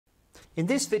In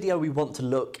this video, we want to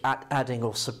look at adding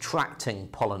or subtracting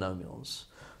polynomials.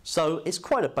 So it's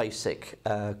quite a basic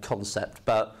concept,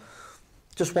 but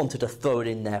just wanted to throw it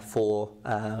in there for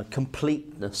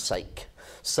completeness sake.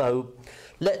 So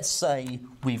let's say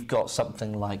we've got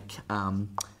something like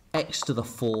x to the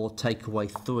 4 take away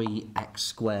 3x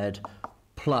squared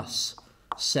plus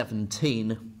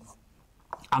 17,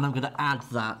 and I'm going to add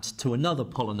that to another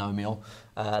polynomial,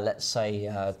 let's say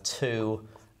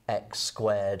 2x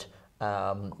squared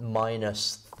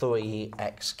minus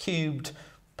 3x cubed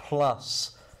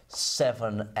plus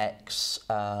 7x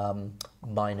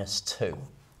minus 2.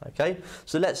 Okay,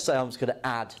 so let's say I'm just going to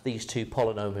add these two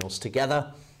polynomials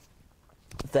together.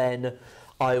 Then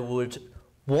I would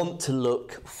want to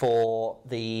look for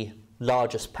the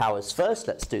largest powers first.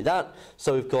 Let's do that.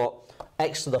 So we've got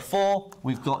x to the 4.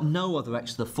 We've got no other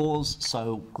x to the 4s,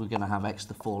 so we're going to have x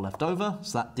to the 4 left over.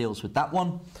 So that deals with that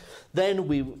one. Then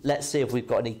let's see if we've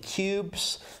got any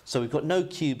cubes. So we've got no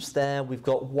cubes there. We've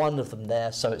got one of them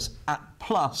there. So it's at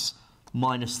plus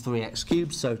minus 3x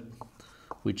cubed. So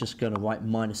we're just going to write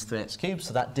minus 3x cubed.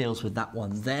 So that deals with that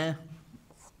one there.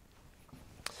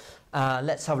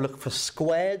 Let's have a look for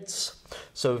squareds.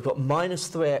 So we've got minus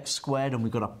 3x squared and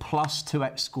we've got a plus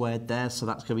 2x squared there. So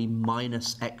that's going to be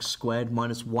minus x squared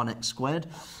minus 1x squared.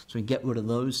 So we can get rid of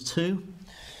those two.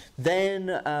 Then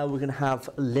we're going to have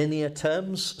linear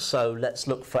terms. So let's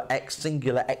look for x,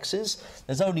 singular x's.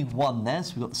 There's only one there,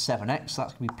 so we've got the 7x. So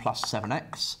that's going to be plus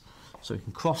 7x. So we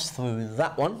can cross through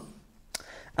that one.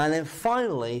 And then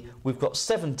finally, we've got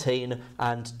 17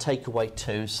 and take away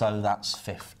 2, so that's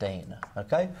 15.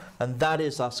 Okay? And that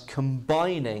is us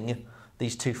combining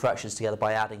these two fractions together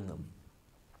by adding them.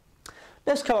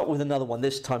 Let's come up with another one,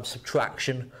 this time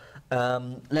subtraction.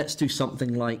 Let's do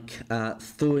something like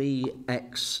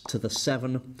 3x to the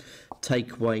 7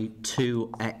 take away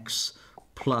 2x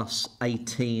plus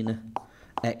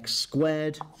 18x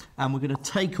squared. And we're going to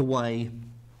take away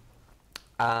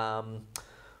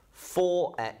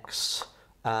 4x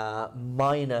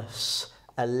minus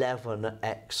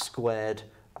 11x squared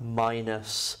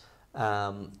minus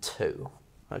 2.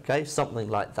 Okay, something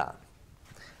like that.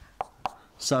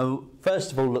 So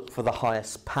first of all, look for the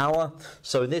highest power.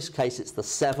 So in this case, it's the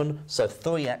 7. So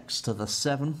 3x to the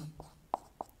 7.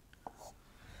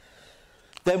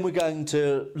 Then we're going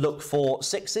to look for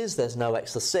 6's. There's no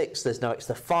x to the 6, there's no x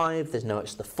to the 5, there's no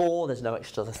x to the 4, there's no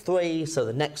x to the 3. So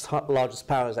the next largest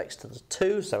power is x to the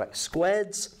 2, so x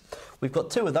squareds. We've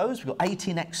got two of those. We've got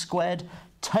 18x squared,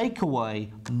 take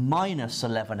away minus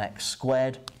 11x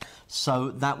squared.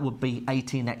 So that would be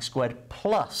 18x squared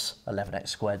plus 11x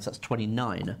squared. So that's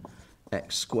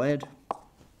 29x squared.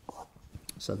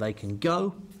 So they can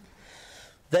go.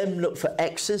 Then look for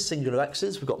x's, singular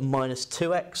x's. We've got minus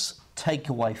 2x. Take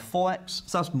away 4x,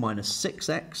 so that's minus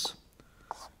 6x.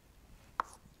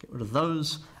 Get rid of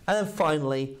those. And then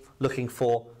finally, looking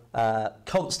for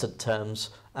constant terms.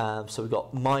 So we've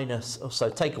got minus, so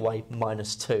take away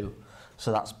minus 2.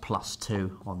 So that's plus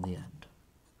 2 on the end.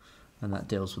 And that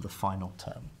deals with the final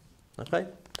term. Okay?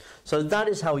 So that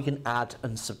is how we can add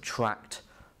and subtract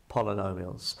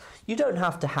polynomials. You don't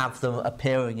have to have them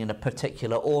appearing in a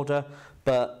particular order,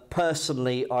 but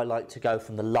personally I like to go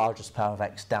from the largest power of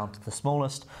x down to the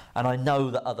smallest, and I know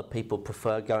that other people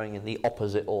prefer going in the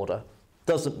opposite order.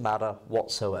 Doesn't matter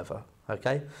whatsoever,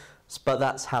 okay? But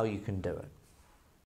that's how you can do it.